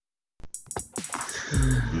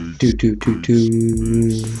Do do do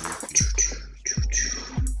do.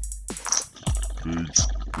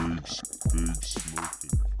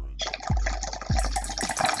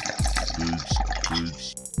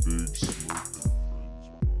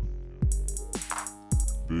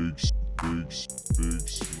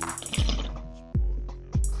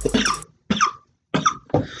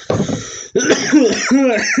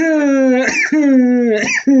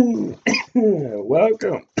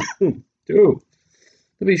 Welcome to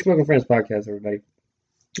the Big Smoke and Friends podcast, everybody.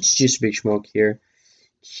 It's just Big Smoke here,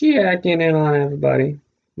 checking in on everybody.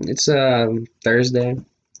 It's Thursday,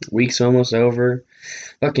 week's almost over.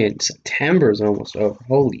 Fucking September's almost over.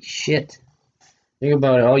 Holy shit! Think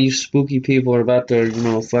about it. All you spooky people are about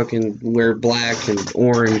to, fucking wear black and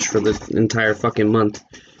orange for the entire fucking month.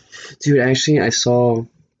 Dude, actually, I saw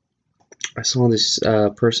this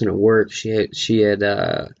person at work. She had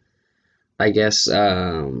I guess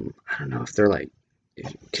I don't know if they're like,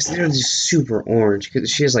 because they're just super orange. Cause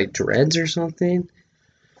she has like dreads or something,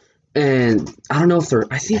 and I don't know if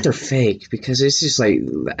I think they're fake because it's just like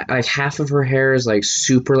half of her hair is like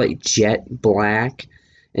super like jet black,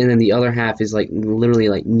 and then the other half is like literally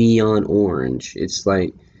like neon orange. It's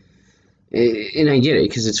like, and I get it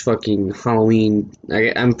because it's fucking Halloween.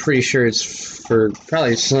 I'm pretty sure it's for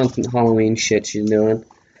probably some Halloween shit she's doing.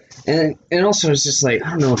 And also it's just like,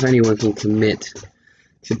 I don't know if anyone can commit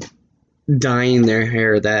to dyeing their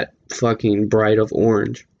hair that fucking bright of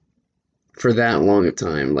orange for that long a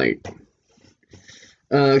time. Like,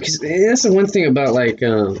 because that's the one thing about like,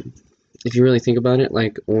 if you really think about it,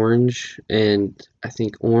 like orange and I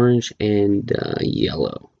think orange and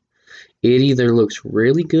yellow, it either looks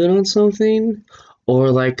really good on something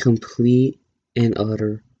or like complete and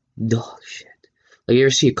utter dog shit. Like, you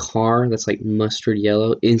ever see a car that's like mustard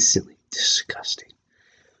yellow? Instantly disgusting.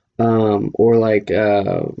 Or like,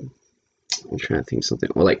 I'm trying to think of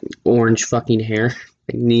something. Or like orange fucking hair,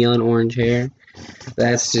 like neon orange hair.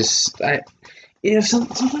 That's just,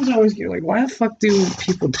 sometimes I always get like, why the fuck do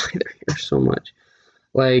people dye their hair so much?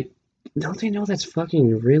 Like, don't they know that's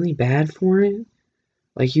fucking really bad for it?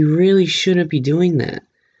 Like, you really shouldn't be doing that.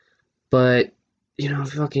 But,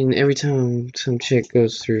 fucking every time some chick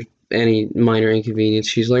goes through any minor inconvenience,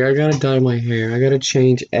 she's like, I gotta dye my hair. I gotta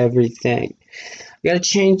change everything. I gotta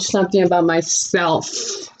change something about myself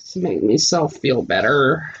to make myself feel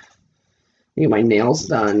better. Get my nails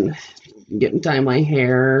done. Dye my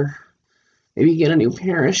hair. Maybe get a new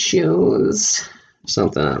pair of shoes.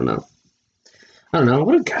 Something, I don't know. I don't know.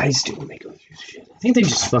 What do guys do when they go through shit? I think they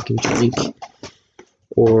just fucking drink.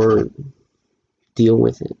 Or deal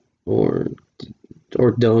with it. Or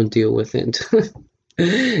don't deal with it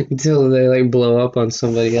until they like blow up on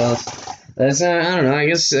somebody else. That's I don't know. I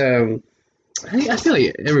guess I feel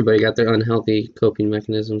like everybody got their unhealthy coping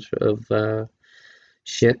mechanisms of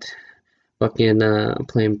shit. Fucking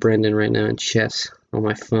playing Brendan right now in chess on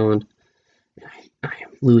my phone. I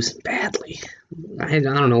am losing badly. I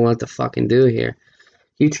don't know what to fucking do here.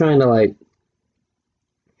 Keep trying to like,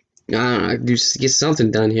 I don't know, just get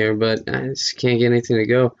something done here, but I just can't get anything to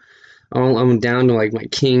go. I'm down to like my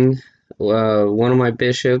king, one of my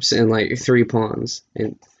bishops, and like 3 pawns,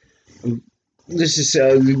 and this is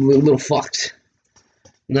a little fucked.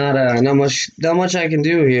 Not much I can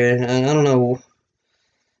do here. I don't know.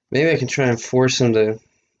 Maybe I can try and force him to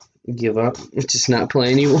give up, just not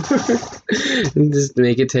play anymore, and just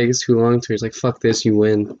make it take us too long. So he's like, "Fuck this, you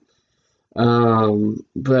win."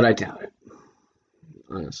 But I doubt it,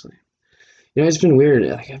 honestly. It's been weird.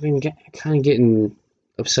 Like, I've been kind of getting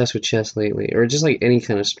obsessed with chess lately, or just like any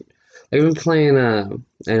kind of. I've been playing. I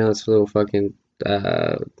know it's a little fucking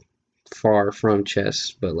far from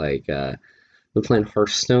chess, but like I've been playing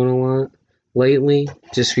Hearthstone a lot lately,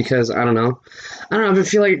 just because I don't know. I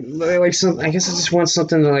feel like some. I guess I just want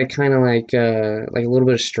something to like kind of like a little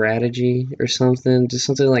bit of strategy or something, just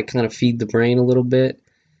something to like kind of feed the brain a little bit.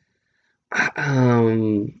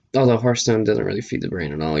 Although Hearthstone doesn't really feed the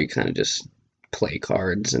brain at all. You kind of just play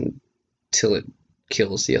cards until it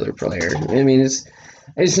kills the other player. I mean, it's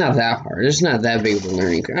not that hard. It's not that big of a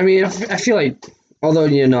learning curve. I mean, I feel like, although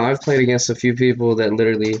I've played against a few people that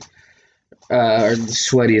literally are the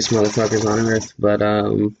sweatiest motherfuckers on earth, but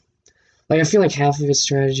like I feel like half of it's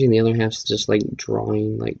strategy and the other half's just like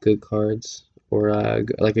drawing like good cards or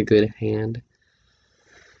like a good hand.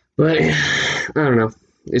 But I don't know.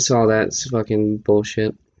 It's all that. It's fucking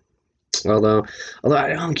bullshit. Although I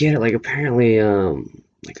don't get it. Like, apparently, I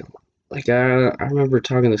remember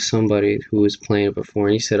talking to somebody who was playing it before,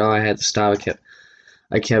 and he said, "Oh, I had to stop.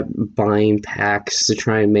 I kept buying packs to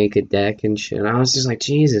try and make a deck and shit." And I was just like,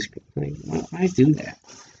 Jesus, like, why do that?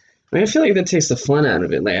 I mean, I feel like that takes the fun out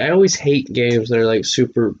of it. Like, I always hate games that are like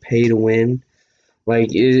super pay to win.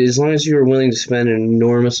 Like, as long as you're willing to spend an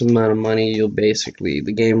enormous amount of money, you'll basically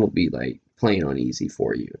the game will be like playing on easy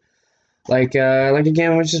for you. Like a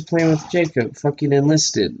game I was just playing with Jacob, fucking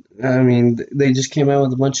Enlisted. I mean, they just came out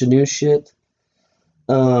with a bunch of new shit.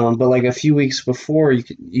 But like a few weeks before,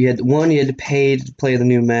 you had to pay to play the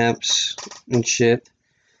new maps and shit.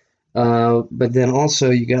 But then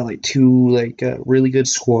also you got like two really good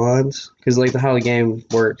squads because like how the game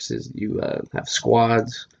works is you have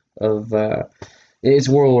squads of it's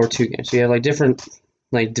World War II game, so you have like different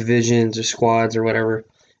like divisions or squads or whatever.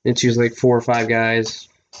 And it's usually like 4 or 5 guys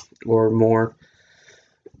or more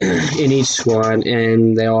in each squad,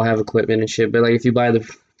 and they all have equipment and shit. But like if you buy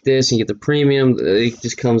this and you get the premium, it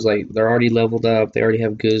just comes like they're already leveled up. They already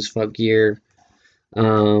have good as fuck gear.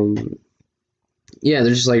 Um, yeah,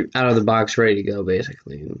 they're just like out of the box, ready to go,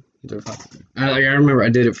 basically. They're fucking, I remember I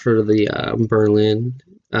did it for the Berlin,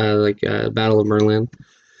 Battle of Berlin,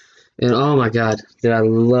 and oh my god, did I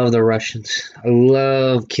love the Russians? I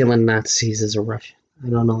love killing Nazis as a Russian. I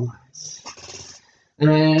don't know why.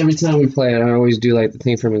 And every time we play it, I always do like the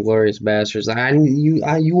thing from Inglourious Basterds.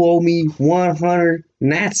 You owe me 100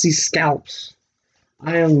 Nazi scalps.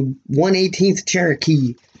 I am 1/18th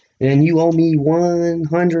Cherokee, and you owe me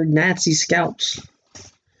 100 Nazi scalps.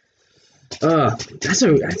 I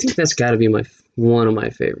think that's got to be one of my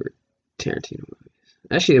favorite Tarantino movies.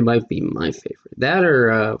 Actually, it might be my favorite. That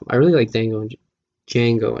or I really like Django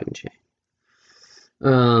Unchained.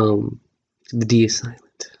 The D is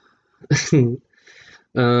silent.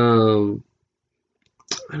 um,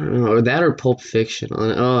 I don't know, or that or Pulp Fiction.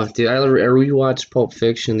 Oh, dude, I rewatched Pulp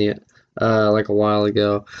Fiction like a while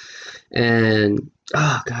ago, and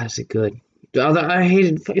oh god, is it good? I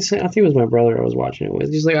hated. I think it was my brother I was watching it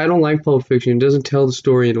with. He's like, I don't like Pulp Fiction. It doesn't tell the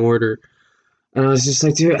story in order. And I was just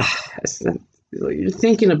like, dude, you're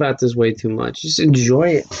thinking about this way too much. Just enjoy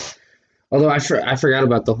it. Although I forgot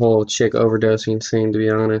about the whole chick overdosing scene, to be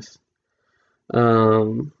honest.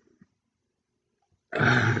 Um,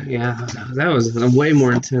 yeah, that was way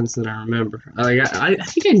more intense than I remember. I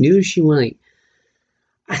think I knew she went.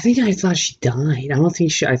 I think I thought she died. I don't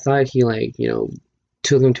think she. I thought he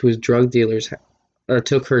took him to his drug dealer's,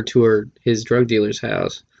 took her to his drug dealer's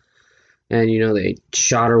house, and they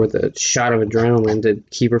shot her with a shot of adrenaline to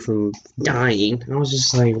keep her from dying. I was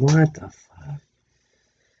just like, what the fuck?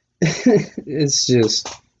 It's just.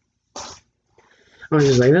 I was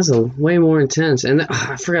just like, that's a way more intense. And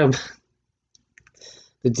I forgot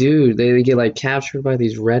the dude. They get like captured by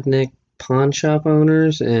these redneck pawn shop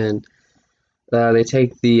owners, and they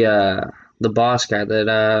take the boss guy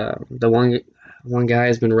that the one guy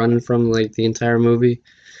has been running from like the entire movie,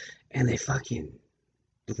 and they fucking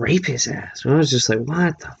rape his ass. And I was just like,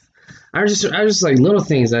 what the? I was just like little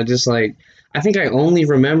things. I think I only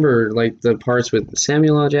remember like the parts with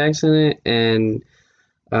Samuel L. Jackson in it, and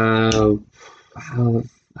uh, how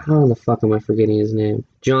how the fuck am I forgetting his name?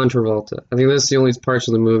 John Travolta. I think that's the only parts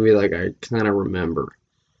of the movie like I kind of remember.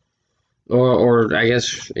 Or I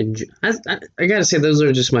guess I gotta say those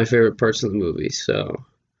are just my favorite parts of the movie. So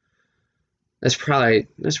that's probably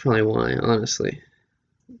why, honestly.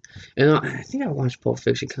 And I think I watched Pulp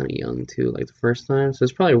Fiction kind of young too, like the first time. So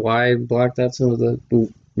it's probably why I blocked out some of the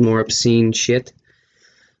more obscene shit.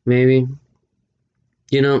 Maybe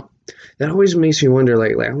that always makes me wonder.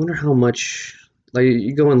 Like I wonder how much like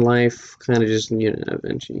you go in life, kind of just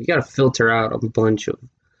eventually you gotta filter out a bunch of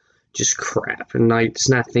just crap and like just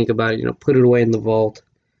not think about it. Put it away in the vault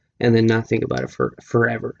and then not think about it for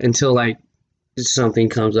forever until like something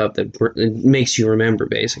comes up that it makes you remember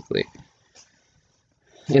basically,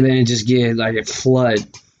 and then it just get like a flood,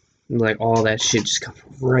 like all that shit just comes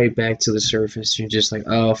right back to the surface. You're just like,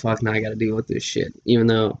 oh fuck, now I got to deal with this shit. Even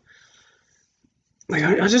though, like,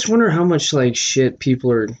 I just wonder how much like shit people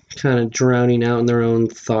are kind of drowning out in their own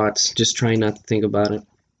thoughts, just trying not to think about it.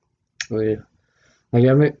 Oh yeah. Like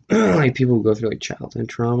I mean, like people who go through like childhood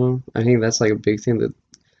trauma. I think that's like a big thing that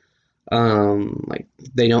like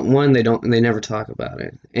they never talk about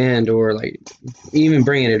it, and or like even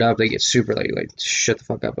bringing it up they get super like shut the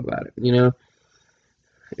fuck up about it.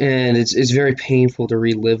 And it's very painful to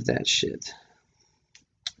relive that shit.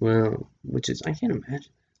 Well, which is I can't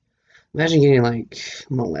imagine getting like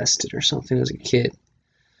molested or something as a kid,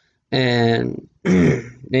 and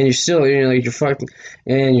and you're still like you're fucking,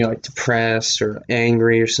 and you're like depressed or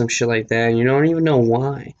angry or some shit like that, and you don't even know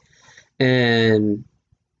why. And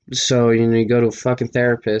so, you go to a fucking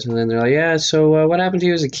therapist, and then they're like, yeah, so what happened to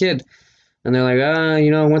you as a kid? And they're like,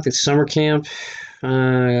 I went to summer camp.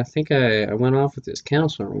 I think I went off with this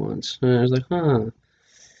counselor once. And I was like, huh.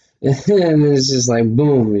 And it's just like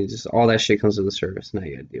boom, just all that shit comes to the surface. Now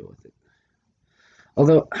you gotta deal with it.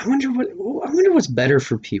 Although I wonder what's better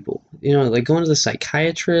for people. You know, like going to the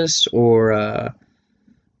psychiatrist or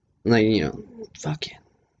like fucking.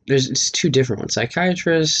 There's it's two different ones,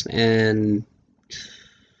 psychiatrist and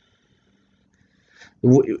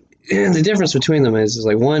and the difference between them is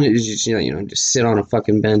like one is just just sit on a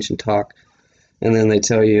fucking bench and talk, and then they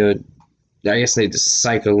tell you. I guess they just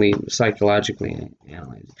psychologically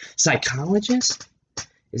analyze. Psychologist?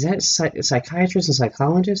 Is that psychiatrist and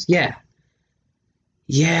psychologist? Yeah,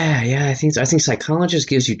 yeah. I think psychologist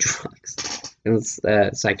gives you drugs, and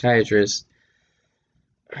psychiatrist.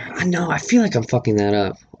 I know. I feel like I'm fucking that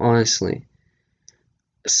up. Honestly,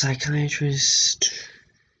 psychiatrist,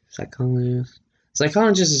 psychologist.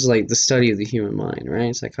 Psychologist is like the study of the human mind,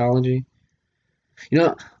 right? Psychology. You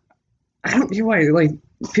know, I don't get why. Like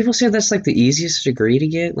people say that's like the easiest degree to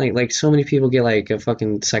get. Like so many people get like a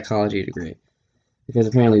fucking psychology degree because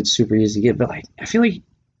apparently it's super easy to get. But like I feel like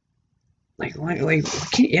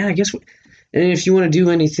yeah, I guess. And if you want to do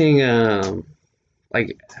anything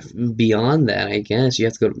like beyond that, I guess you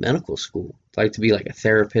have to go to medical school, like to be like a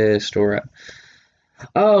therapist or a.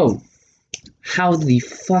 Oh, how the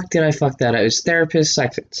fuck did I fuck that up? It's therapist,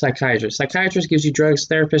 psychiatrist. Psychiatrist gives you drugs.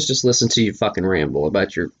 Therapist just listens to you fucking ramble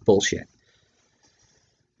about your bullshit.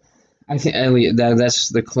 I think that's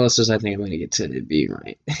the closest I think I'm gonna get to it being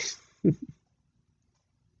right.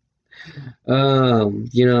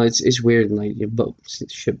 It's weird, like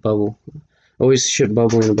shit bubble. Always shit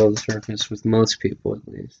bubbling above the surface with most people at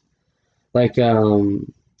least. Like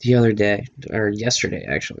the other day or yesterday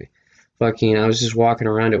actually, fucking I was just walking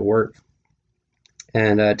around at work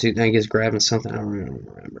and I guess grabbing something I don't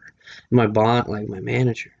remember. My bot, like my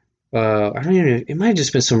manager. I don't even. It might have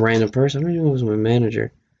just been some random person. I don't even know if it was my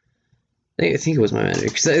manager. I think it was my manager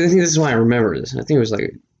because I think this is why I remember this. I think it was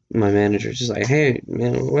like my manager, just like, "Hey,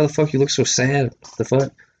 man, why the fuck you look so sad? What the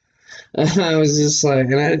fuck?" And I was just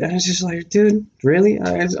like, I was just like, dude, really?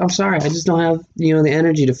 I'm sorry, I just don't have the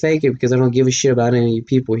energy to fake it because I don't give a shit about any of you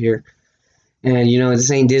people here. And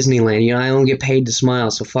this ain't Disneyland. I don't get paid to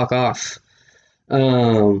smile, so fuck off. I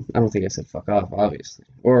don't think I said fuck off, obviously.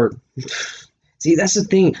 Or see, that's the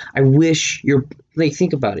thing. I wish you're like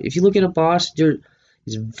think about it. If you look at a boss,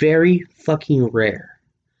 it's very fucking rare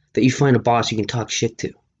that you find a boss you can talk shit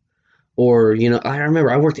to. Or, I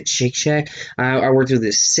remember I worked at Shake Shack. I worked with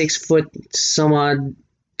this 6 foot some odd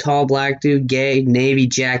tall black dude, gay, Navy,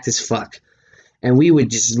 jacked as fuck. And we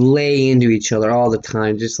would just lay into each other all the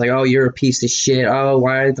time. Just like, oh, you're a piece of shit. Oh,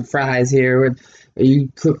 why are the fries here?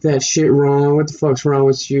 You cooked that shit wrong. What the fuck's wrong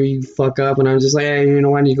with you? You fuck up. And I'm just like, hey,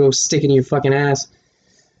 why don't you go stick it in your fucking ass?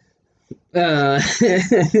 Uh,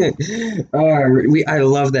 I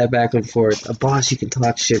love that back and forth. A boss you can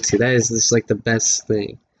talk shit to. That is just like the best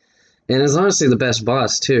thing. And it's honestly the best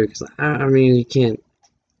boss too, because I mean you can't.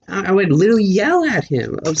 I would literally yell at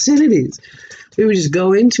him obscenities. We would just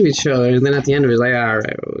go into each other, and then at the end it was like, all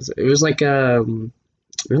right, it was like it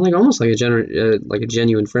was like almost like like a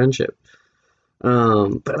genuine friendship.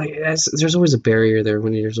 But like there's always a barrier there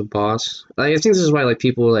when there's a boss. Like, I think this is why like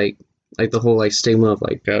people like the whole like stigma of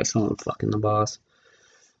like someone fucking the boss.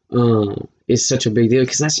 Is such a big deal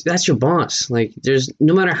because that's your boss. Like, there's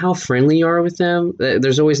no matter how friendly you are with them,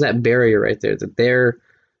 there's always that barrier right there that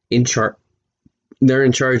in charge. They're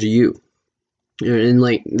in charge of you, and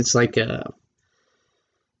like it's like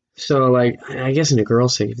so like I guess in a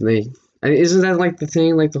girl's sake, isn't that like the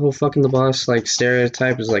thing, like the whole fucking the boss like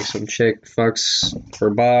stereotype is like some chick fucks her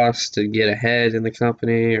boss to get ahead in the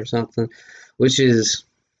company or something, which is,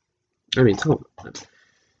 I mean, come on.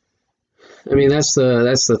 I mean, that's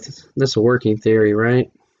the working theory,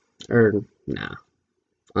 right? Or nah.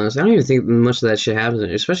 Honestly, I don't even think much of that shit happens,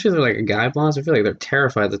 especially if they're like a guy boss. I feel like they're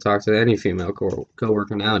terrified to talk to any female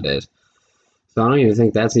coworker nowadays. So I don't even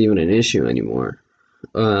think that's even an issue anymore.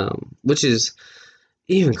 Which is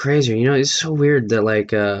even crazier. It's so weird that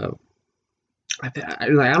like I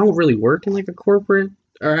don't really work in like a corporate,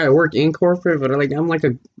 or I work in corporate, but like I'm like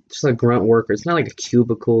just a grunt worker. It's not like a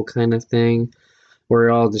cubicle kind of thing where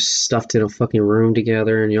you're all just stuffed in a fucking room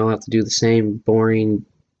together and you all have to do the same boring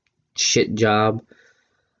shit job.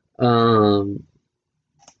 Um,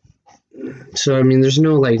 so I mean, there's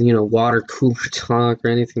no like water cooler talk or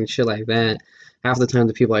anything shit like that. Half the time,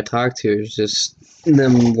 the people I talk to is just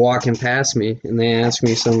them walking past me and they ask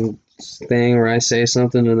me some thing or I say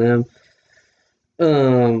something to them.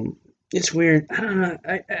 It's weird. I don't know.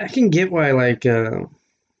 I can get why like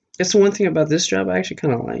that's the one thing about this job I actually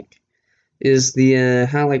kind of like is the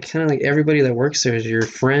how like kind of like everybody that works there is your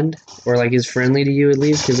friend or like is friendly to you at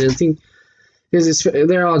least because I think because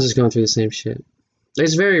they're all just going through the same shit.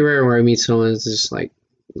 It's very rare where I meet someone that's just like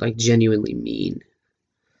genuinely mean.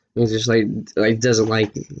 It's just like doesn't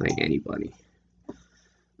like anybody.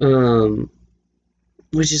 Um,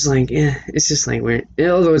 which is like, it's just like weird.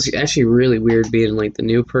 Although it's actually really weird being like the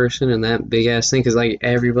new person and that big ass thing, because like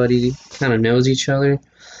everybody kind of knows each other.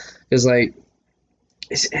 Because like,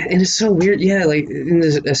 it's so weird. Yeah, like in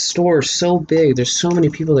a store so big, there's so many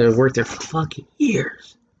people that have worked there for fucking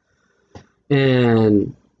years.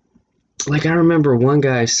 And like I remember one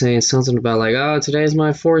guy saying something about like, oh, today's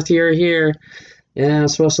my fourth year here. Yeah, I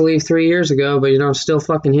was supposed to leave 3 years ago, but I'm still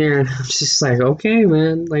fucking here. And I'm just like, okay,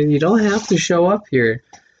 man, like you don't have to show up here.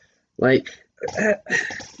 Like uh,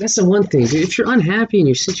 that's the one thing, dude. If you're unhappy in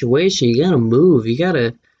your situation, you gotta move. You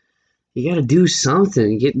gotta do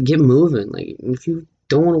something. Get moving. Like if you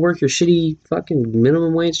don't want to work your shitty fucking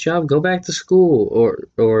minimum wage job, go back to school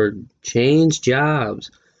or change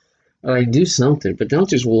jobs. Or like do something, but don't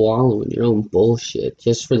just wallow in your own bullshit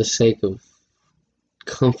just for the sake of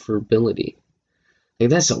comfortability. Like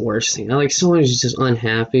that's the worst thing. I like someone who's just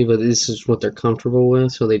unhappy, but this is what they're comfortable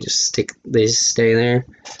with, so they just stay there,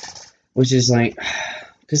 which is like,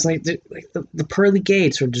 because like the pearly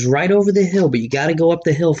gates are just right over the hill, but you got to go up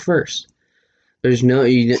the hill first. There's no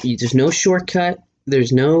shortcut.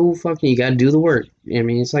 There's no fucking. You got to do the work. I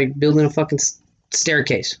mean, it's like building a fucking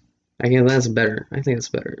staircase. I think that's a better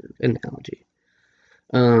analogy.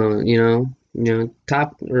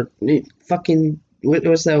 Top or fucking.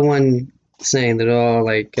 What's that one saying that all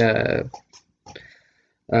like it's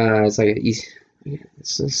like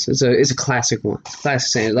it's a classic one. It's a classic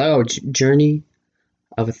saying. Like, oh, journey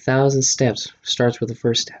of 1,000 steps starts with the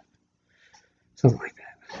first step. Something like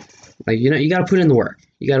that. Like you got to put in the work.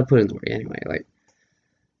 You got to put in the work anyway. Like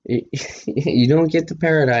you don't get to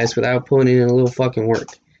paradise without putting in a little fucking work.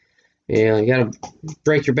 You got to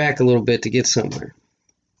break your back a little bit to get somewhere.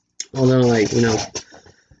 Although, like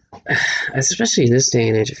especially in this day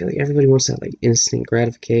and age, I feel like everybody wants that like instant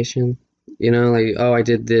gratification. Like, oh, I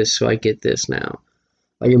did this, so I get this now,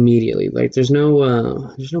 like immediately. Like there's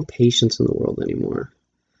no patience in the world anymore.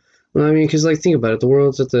 Well, I mean, because like think about it, the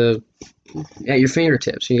world's at your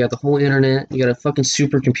fingertips. You got the whole internet. You got a fucking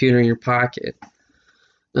supercomputer in your pocket.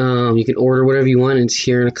 You can order whatever you want, and it's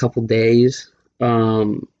here in a couple days.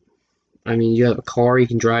 I mean, you have a car, you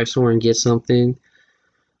can drive somewhere and get something.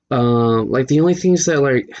 Like the only things that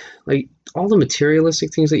like all the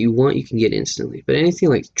materialistic things that you want, you can get instantly. But anything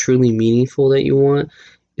like truly meaningful that you want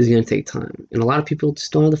is gonna take time, and a lot of people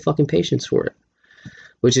just don't have the fucking patience for it,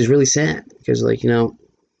 which is really sad because like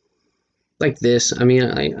like this. I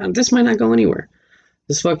mean, this might not go anywhere.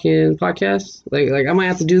 This fucking podcast, like I might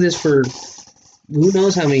have to do this for who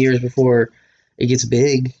knows how many years before it gets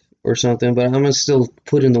big or something. But I'm gonna still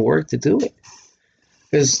put in the work to do it.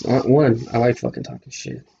 Because one, I like fucking talking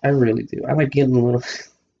shit. I really do. I like getting a little.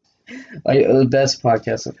 Like the best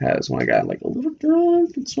podcast I've had is when I got like a little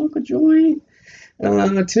drunk and smoke a joint.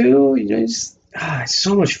 Two, it's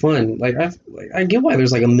so much fun. I get why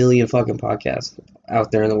there's like a million fucking podcasts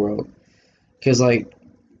out there in the world. Because like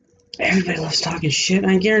everybody loves talking shit.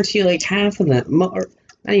 I guarantee you, like half of them, or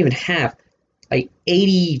not even half, like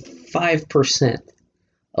 85%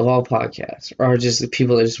 of all podcasts are just the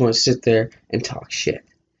people that just want to sit there and talk shit.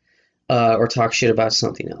 Or talk shit about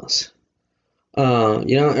something else. Or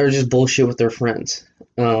just bullshit with their friends.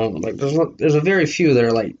 Like there's a very few that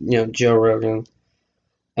are like Joe Rogan,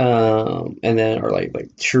 and then or like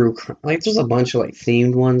true like there's a bunch of like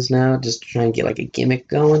themed ones now just to try and get like a gimmick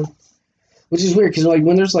going, which is weird because like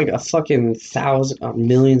when there's like a fucking thousand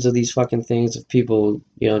millions of these fucking things of people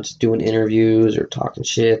just doing interviews or talking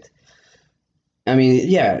shit. I mean,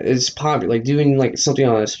 yeah, it's popular. Like doing like something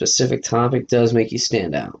on a specific topic does make you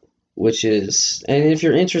stand out, which is, and if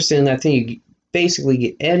you're interested in that thing, you basically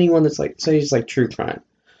get anyone that's like, say, it's like true crime.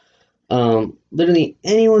 Literally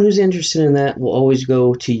anyone who's interested in that will always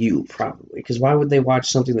go to you, probably, because why would they watch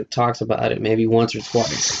something that talks about it maybe once or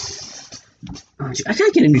twice? Oh, I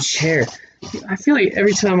gotta get a new chair. I feel like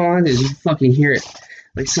every time I'm on this, you fucking hear it,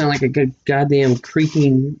 like sound like a good goddamn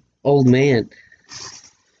creaking old man.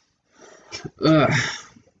 Ugh.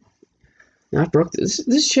 I broke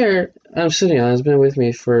this chair I'm sitting on has been with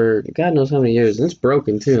me for God knows how many years, and it's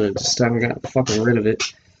broken too, and I just haven't got fucking rid of it.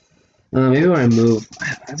 Maybe when I move,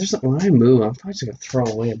 when I move, I'm probably just gonna throw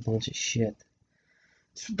away a bunch of shit.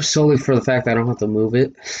 Solely for the fact that I don't have to move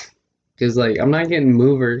it, because like I'm not getting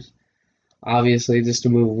movers, obviously, just to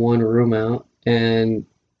move one room out, and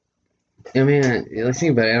I mean, like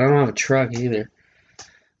think about it, I don't have a truck either.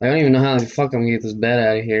 I don't even know how the fuck I'm gonna get this bed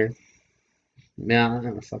out of here. Yeah, I'm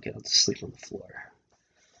gonna fuck it. I'll just sleep on the floor.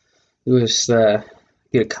 It was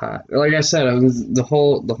get a cot. Like I said, the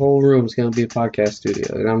whole room is gonna be a podcast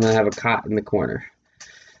studio, and I'm gonna have a cot in the corner.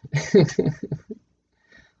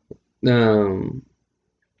 um,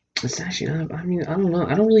 it's actually not. I mean, I don't know.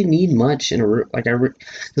 I don't really need much in a room. Like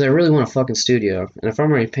because I really want a fucking studio, and if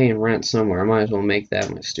I'm already paying rent somewhere, I might as well make that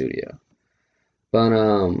my studio. But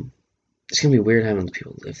it's gonna be weird having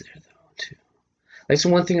people live there though too. Like, so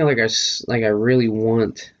one thing I really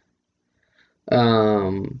want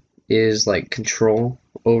is like control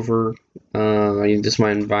over just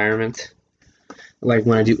my environment. Like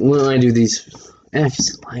when I do these, and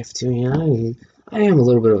just life too. You know, I am a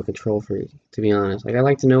little bit of a control freak, to be honest. Like, I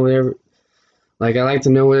like to know I like to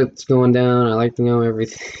know what's going down. I like to know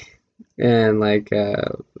everything, and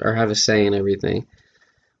or have a say in everything.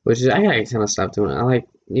 Which is, I gotta kind of stop doing. I like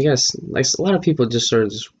you guys like a lot of people just sort of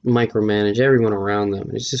just micromanage everyone around them.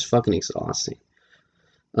 It's just fucking exhausting.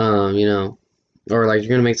 You know, or like you're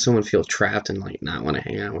gonna make someone feel trapped and like not want to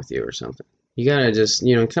hang out with you or something. You gotta just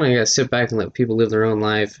kind of gotta sit back and let people live their own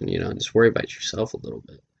life, and just worry about yourself a little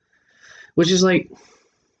bit. Which is like,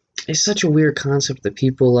 it's such a weird concept that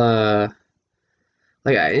people and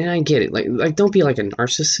I get it. Like don't be like a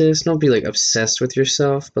narcissist. Don't be like obsessed with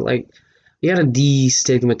yourself. But like, you gotta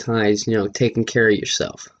destigmatize, taking care of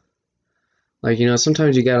yourself. Like,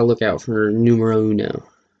 sometimes you gotta look out for numero uno.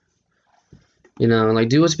 Like,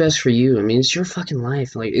 do what's best for you. I mean, it's your fucking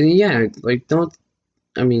life. Like, yeah, like, don't,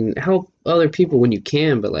 I mean, help other people when you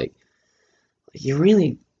can, but like you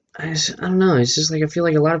really, I don't know. It's just like, I feel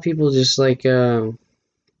like a lot of people just like, worry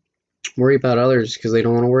about others because they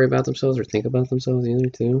don't want to worry about themselves or think about themselves either,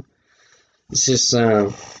 too. It's just,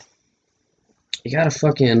 you gotta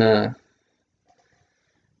fucking,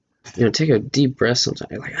 take a deep breath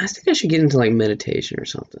sometimes. Like, I think I should get into like meditation or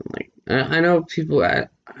something. Like, I know people,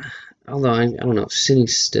 although I don't know, sitting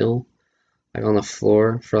still, like on the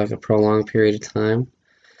floor for like a prolonged period of time,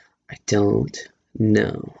 I don't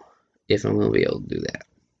know if I'm gonna be able to do that.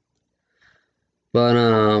 But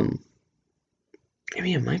I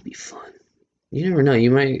mean, it might be fun. You never know.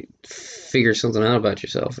 You might figure something out about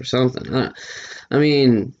yourself or something. I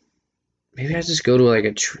mean, maybe I just go to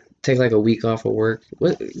like take like a week off of work.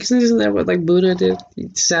 Isn't that what like Buddha did? He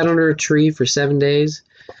sat under a tree for 7 days.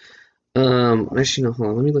 Actually, no, hold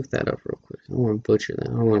on. Let me look that up real quick. I don't want to butcher that.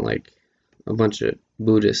 I don't want like a bunch of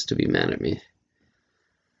Buddhists to be mad at me.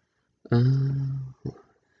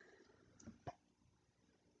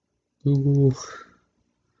 Ooh,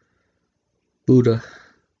 Buddha.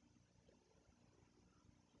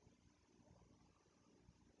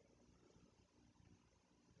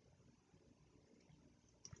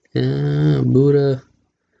 Buddha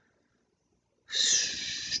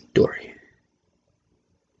story.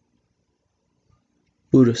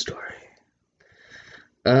 Buddha story.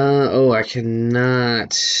 I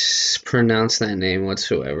cannot pronounce that name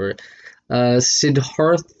whatsoever.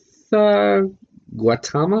 Siddhartha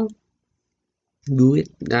Gautama?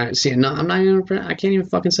 See, no, I'm not even, I can't even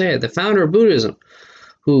fucking say it. The founder of Buddhism,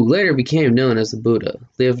 who later became known as the Buddha,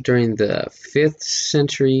 lived during the 5th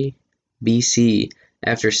century BC.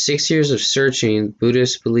 After 6 years of searching,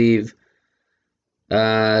 Buddhists believe,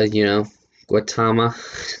 Gautama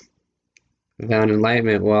found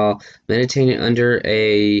enlightenment while meditating under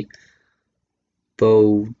a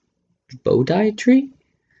Bodhi tree.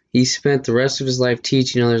 He spent the rest of his life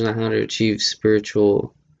teaching others on how to achieve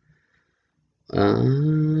spiritual. Hold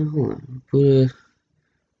on.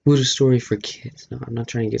 Buddha story for kids. No, I'm not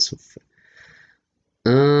trying to get some.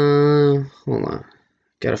 Hold on.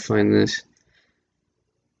 Gotta find this.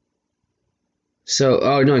 So,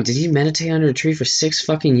 oh no, did he meditate under a tree for 6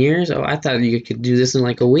 fucking years? Oh, I thought you could do this in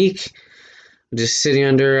like a week. Just sitting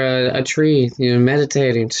under a tree,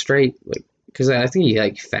 meditating straight, like, because I think he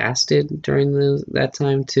like fasted during that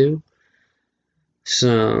time too.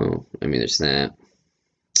 So, I mean, there's that.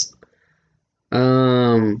 I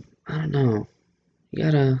don't know. You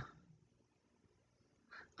gotta.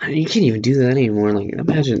 I mean, you can't even do that anymore. Like,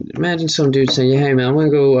 imagine some dude saying, "Hey man, I'm gonna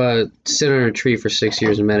go sit under a tree for 6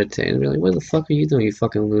 years and meditate," and be like, "What the fuck are you doing, you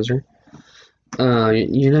fucking loser?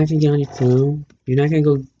 You're not gonna get on your phone. You're not gonna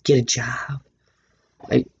go get a job."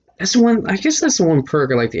 Like, that's the one. I guess that's the one perk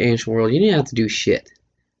of like the ancient world. You didn't have to do shit.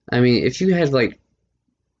 I mean, if you had like,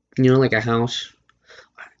 like a house,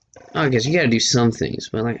 I guess you gotta do some things.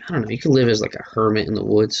 But like, I don't know. You could live as like a hermit in the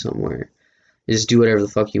woods somewhere. You just do whatever the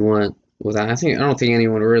fuck you want without. I don't think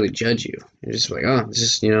anyone would really judge you. You're just like, oh, it's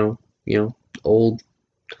just old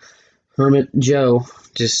hermit Joe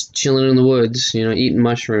just chilling in the woods, eating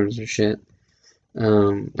mushrooms or shit.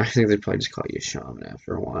 I think they'd probably just call you a shaman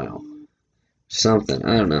after a while. Something.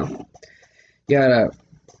 I don't know. You gotta.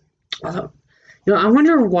 I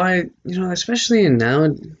wonder why, especially in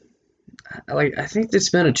now, like I think it's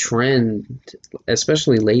been a trend,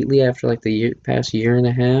 especially lately after like the past year and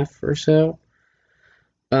a half or so.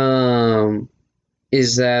 Um,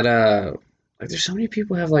 is that like there's so many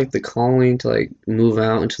people have like the calling to like move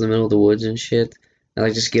out into the middle of the woods and shit, and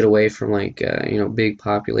like just get away from like big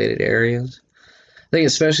populated areas. I think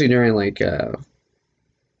especially during like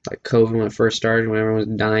COVID when it first started, when everyone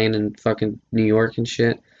was dying in fucking New York and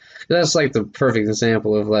shit. That's like the perfect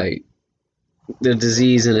example of like the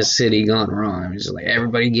disease in a city gone wrong. It's just like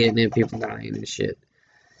everybody getting it, people dying and shit.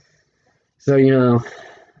 So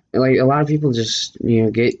like a lot of people just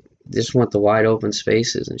just want the wide open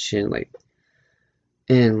spaces and shit,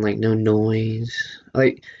 and like no noise.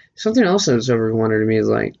 Like something else that's ever wondered to me is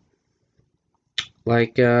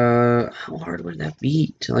how hard would that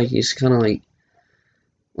be to like just kind of like,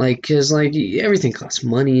 cause like everything costs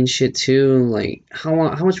money and shit too. Like how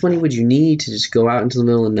much money would you need to just go out into the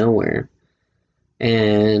middle of nowhere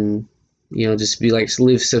and just be like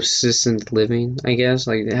live subsistence living, I guess.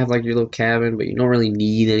 Like have like your little cabin, but you don't really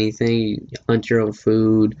need anything. You hunt your own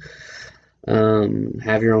food,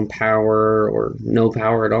 have your own power or no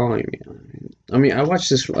power at all. I mean, I watched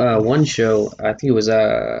this one show. I think it was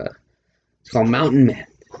it's called Mountain Men.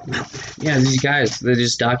 Yeah, these guys they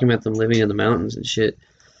just document them living in the mountains and shit.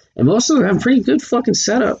 And most of them have pretty good fucking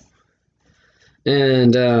setup.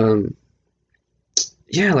 And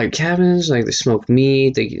yeah, like cabins, like they smoke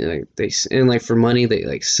meat. They and like for money they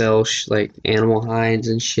like sell like animal hides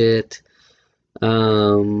and shit.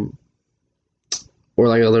 Um, or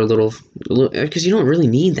like other little, because you don't really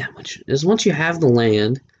need that much. Is once you have the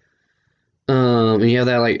land, and you have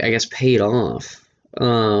that like I guess paid off.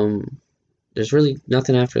 Um, there's really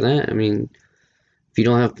nothing after that. I mean, if you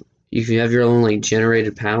don't have if you have your own like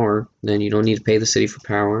generated power, then you don't need to pay the city for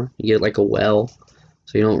power. You get like a well,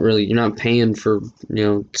 so you're not paying for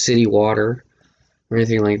city water or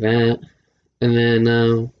anything like that. And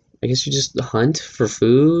then I guess you just hunt for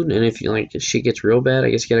food, and if shit gets real bad, I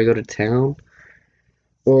guess you gotta go to town.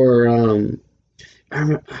 Or I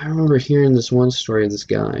remember hearing this one story of this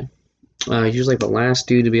guy. He was like the last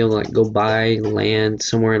dude to be able to like go buy land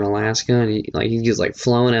somewhere in Alaska, and he gets like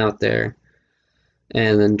flown out there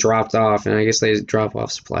and then dropped off. And I guess they drop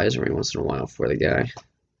off supplies every once in a while for the guy,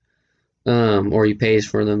 or he pays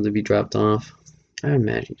for them to be dropped off. I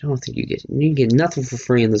imagine. I don't think you get nothing for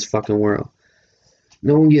free in this fucking world.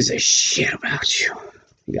 No one gives a shit about you.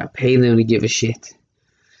 You gotta pay them to give a shit.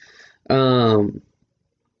 Um,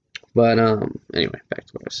 but anyway, back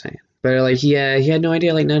to what I was saying. But like he had no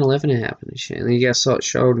idea like 9/11 had happened and shit. And he got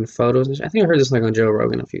showed in photos and shit. I think I heard this like on Joe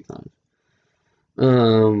Rogan a few times.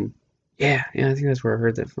 Yeah, I think that's where I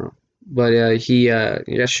heard that from. But he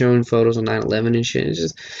got shown photos of 9/11 and shit. It's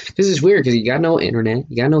just because it's weird because you got no internet,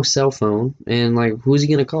 you got no cell phone, and like who's he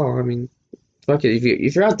gonna call? I mean, fuck it.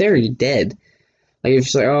 If you're out there, you're dead. Like if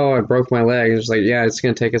it's like, oh, I broke my leg, it's like, yeah, it's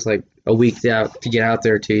gonna take us like a week to get out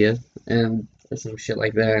there to you, and some shit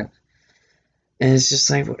like that. And it's just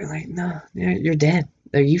like no, yeah, you're dead.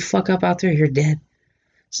 Like you fuck up out there, you're dead.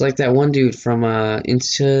 It's like that one dude from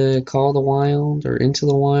Into Call the Wild or Into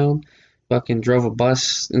the Wild, fucking drove a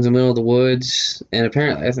bus in the middle of the woods, and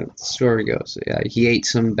apparently I think the story goes, yeah, he ate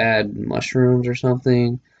some bad mushrooms or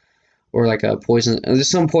something, or like a poison. There's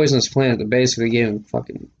some poisonous plant that basically gave him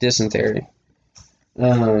fucking dysentery.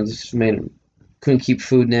 Just made him couldn't keep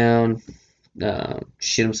food down,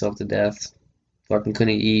 shit himself to death, fucking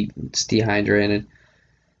couldn't eat, it's dehydrated.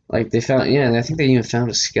 Like they found, yeah, I think they even found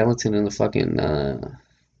a skeleton in the fucking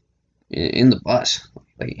in the bus,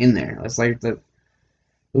 like in there. It's like the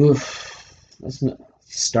oof. That's not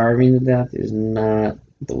starving to death is not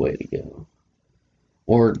the way to go.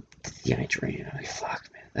 Or dehydrated. Like, fuck,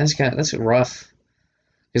 man, that's rough.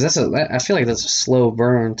 Because I feel like that's a slow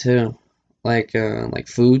burn too. Like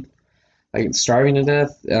food. Like starving to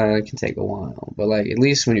death, it can take a while, but like at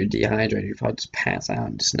least when you're dehydrated, you probably just pass out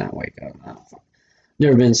and just not wake up. Oh,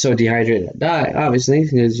 never been so dehydrated I die, obviously,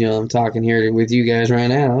 because I'm talking here with you guys right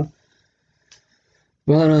now.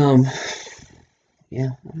 But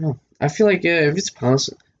yeah, I don't know. I feel like if it's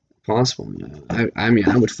possible, I mean,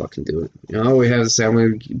 I would fucking do it. I always have to say I'm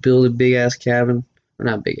gonna build a big ass cabin, or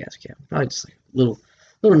not big ass cabin, probably just like a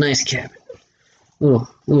little nice cabin. Little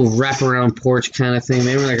wraparound porch kind of thing.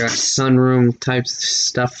 Maybe like a sunroom type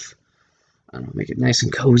stuff. I don't know, make it nice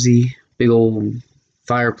and cozy. Big old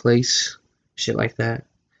fireplace, shit like that.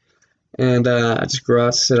 And I just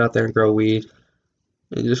sit out there and grow weed,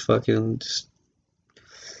 and just fucking just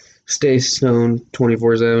stay stoned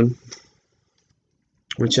 24/7.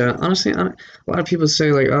 Which honestly, a lot of people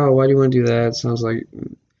say like, oh, why do you want to do that? It sounds like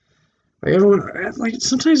Like everyone, like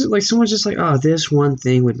sometimes, like someone's just like, oh, this one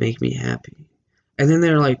thing would make me happy, and then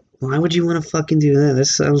they're like, why would you want to fucking do that? That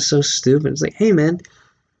sounds so stupid. It's like, hey man,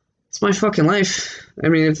 it's my fucking life. I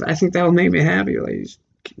mean, if I think that would make me happy, like,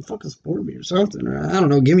 fucking support me or something, or I don't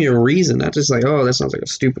know, give me a reason, not just like, oh, that sounds like a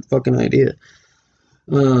stupid fucking idea.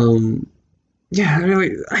 Um, yeah,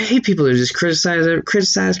 I hate people that just criticize,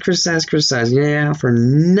 yeah, for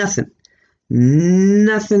nothing,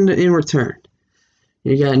 nothing in return.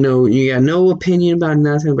 You got no opinion about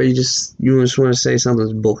nothing, but you just want to say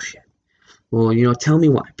something's bullshit. Well, tell me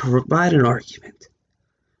why. Provide an argument.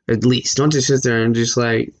 At least. Don't just sit there and just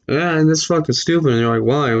like, ah, that's fucking stupid. And you're like,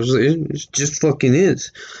 why? It just fucking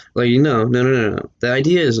is. Like, no. The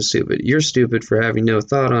idea isn't stupid. You're stupid for having no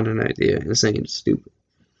thought on an idea and saying it's stupid.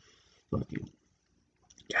 Fucking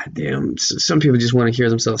goddamn. Some people just want to hear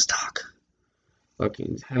themselves talk.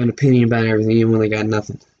 Fucking have an opinion about everything even when they got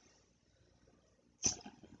nothing.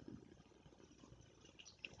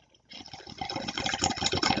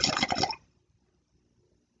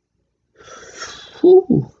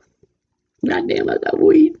 Whew. Goddamn, I got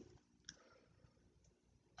weed.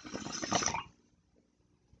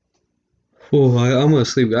 Oh, I'm gonna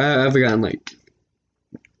sleep. I've gotten like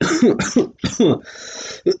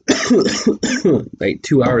like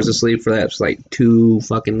 2 hours of sleep for that. It's like 2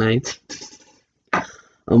 fucking nights.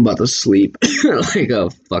 I'm about to sleep like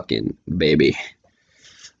a fucking baby.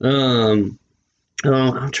 Um,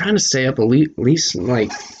 I'm trying to stay up at least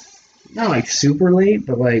like not like super late,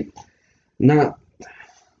 but like not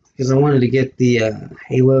because I wanted to get the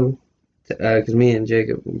Halo. Because me and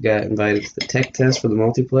Jacob got invited to the tech test for the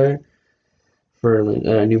multiplayer for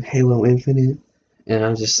a new Halo Infinite, and I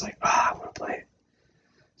was just like, I want to play it.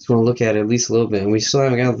 Just want to look at it at least a little bit, and we still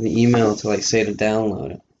haven't got the email to like say to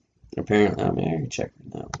download it. Apparently, I mean, I can check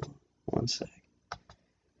it now. One sec.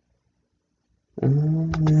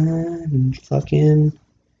 Fucking.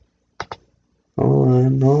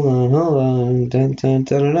 Hold on. Dun, dun, dun,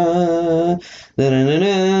 dun, dun, dun, dun,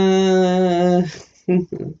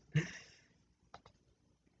 dun.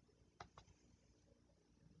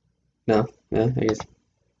 No, I guess.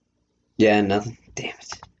 Yeah, nothing. Damn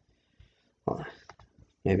it. Hold on.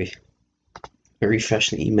 Maybe. I refresh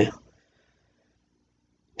the email.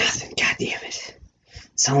 Nothing. God damn it.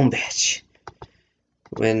 Some bitch.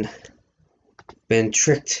 When been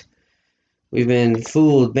tricked. We've been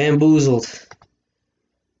fooled, bamboozled.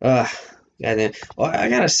 Goddamn. Well, I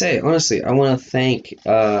gotta say, honestly, I want to thank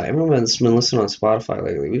everyone that's been listening on Spotify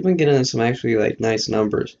lately. We've been getting some actually like nice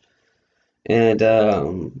numbers, and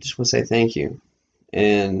just want to say thank you.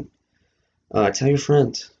 And tell your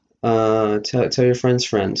friends. Tell your friends'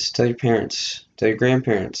 friends. Tell your parents. Tell your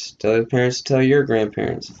grandparents. Tell your parents. Tell your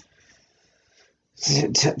grandparents.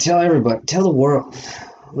 Tell everybody. Tell the world.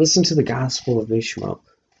 Listen to the gospel of Big Smoke.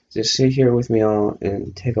 Just sit here with me all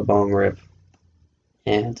and take a bong rip.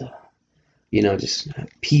 And, just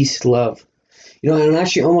peace, love. I'm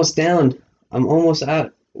actually almost down. I'm almost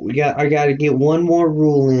out. I got to get one more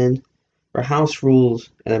rule in for house rules.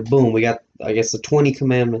 And then boom, we got, I guess, the 20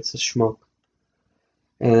 commandments of Schmoke.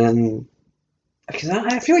 And, because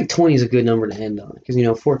I feel like 20 is a good number to end on. Because,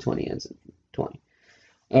 420 ends at 20.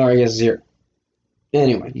 Or I guess 0.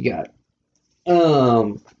 Anyway, you got it.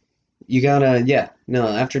 You gotta, yeah, no,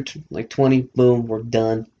 after like 20, boom, we're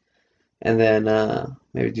done. And then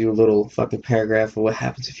maybe do a little fucking paragraph of what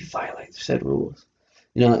happens if you violate said rules.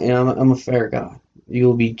 I'm a fair God. You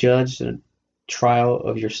will be judged in a trial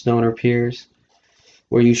of your stoner peers,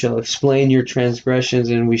 where you shall explain your transgressions,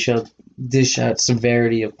 and we shall dish out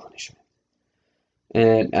severity of punishment.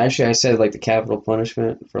 And actually, I said like the capital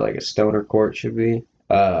punishment for like a stoner court should be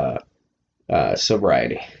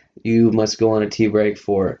sobriety. You must go on a tea break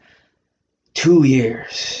for 2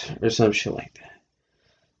 years or some shit like that.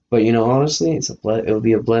 But honestly, it'll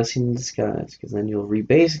be a blessing in disguise, because then you'll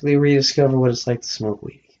basically rediscover what it's like to smoke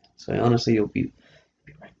weed again. So honestly, you'll be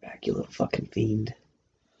right back, you little fucking fiend.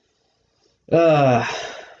 Well,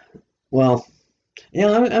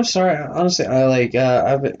 I'm sorry. Honestly,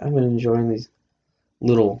 I've been enjoying these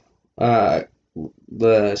little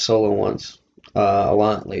the solo ones a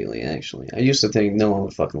lot lately. Actually, I used to think no one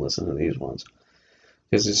would fucking listen to these ones,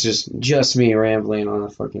 because it's just me rambling on the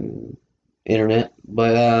fucking internet.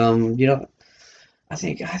 But I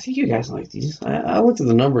think you guys like these. I looked at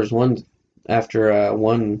the numbers after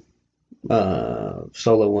one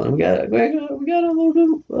solo one. We got a little bit.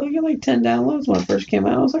 We got like 10 downloads when it first came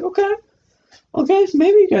out. I was like, okay, so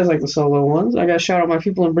maybe you guys like the solo ones. I got to shout out my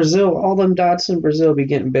people in Brazil. All them dots in Brazil be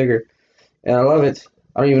getting bigger, and I love it.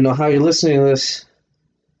 I don't even know how you're listening to this,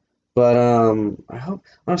 but I hope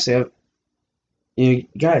honestly, you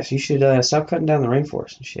guys, you should stop cutting down the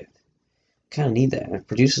rainforest and shit. kind of need that. It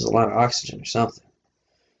produces a lot of oxygen or something.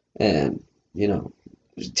 And, you know,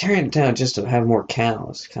 tearing it down just to have more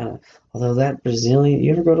cows, kind of. Although that Brazilian,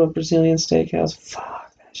 you ever go to a Brazilian steakhouse?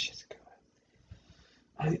 Fuck, that shit's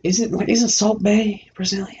good. Isn't Salt Bay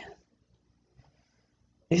Brazilian?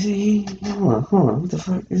 Is he? Hold on. What the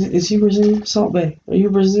fuck? Is he Brazilian? Salt Bay. Are you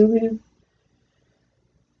Brazilian?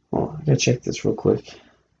 Hold on, I gotta check this real quick.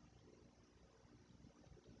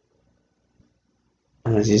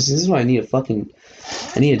 This is why I need a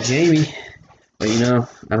Jamie. But you know,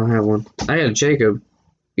 I don't have one. I had a Jacob.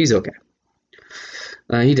 He's okay.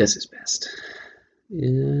 He does his best.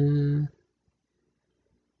 Yeah.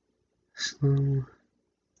 So,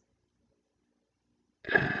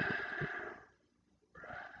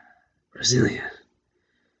 Brazilian.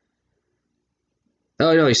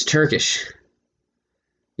 Oh no, he's Turkish.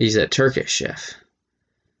 He's a Turkish chef.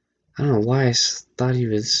 I don't know why I thought he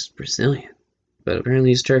was Brazilian, but apparently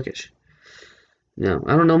he's Turkish. No,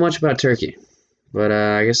 I don't know much about Turkey, but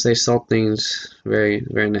I guess they salt things very,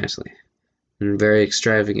 very nicely and very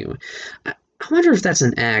extravagantly. I wonder if that's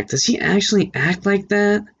an act. Does he actually act like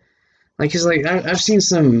that? Like, cause like I've seen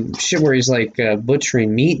some shit where he's like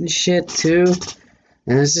butchering meat and shit too,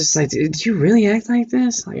 and it's just like, do you really act like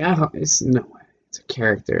this? Like, it's no way. It's a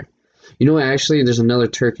character. You know what? Actually, there's another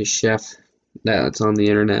Turkish chef that's on the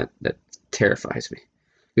internet that terrifies me.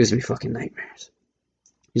 Gives me fucking nightmares.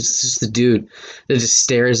 He's just the dude that just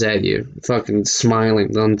stares at you, fucking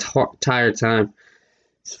smiling the entire time.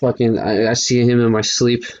 It's fucking. I see him in my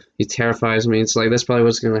sleep. He terrifies me. It's like that's probably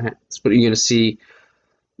that's what you're gonna see,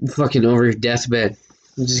 fucking over your deathbed.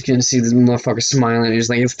 You're just gonna see this motherfucker smiling. He's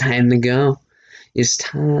like, it's time to go. It's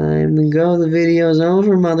time to go. The video's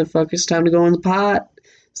over, motherfucker. It's time to go in the pot.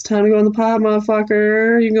 It's time to go in the pot,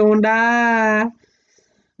 motherfucker. You're gonna die.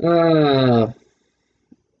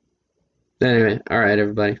 Anyway, all right,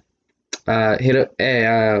 everybody. Hit up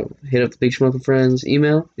the Big Smoke and Friends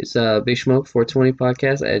email. It's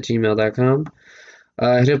bigsmoke420podcast@gmail.com.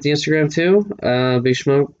 Hit up the Instagram too.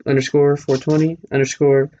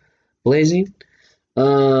 bigsmoke_420_blazing.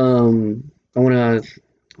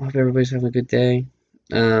 I hope everybody's having a good day.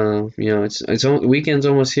 Weekend's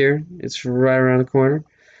almost here. It's right around the corner.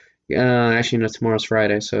 Actually, no, tomorrow's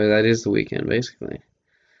Friday, so that is the weekend basically.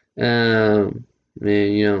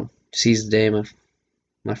 Seize the day,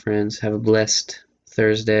 my friends. Have a blessed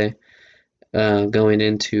Thursday. Going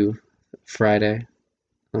into Friday.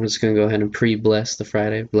 I'm just gonna go ahead and pre-bless the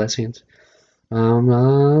Friday blessings.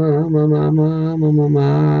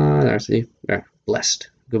 See, blessed.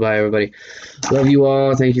 Goodbye, everybody. Love you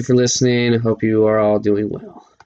all. Thank you for listening. I hope you are all doing well.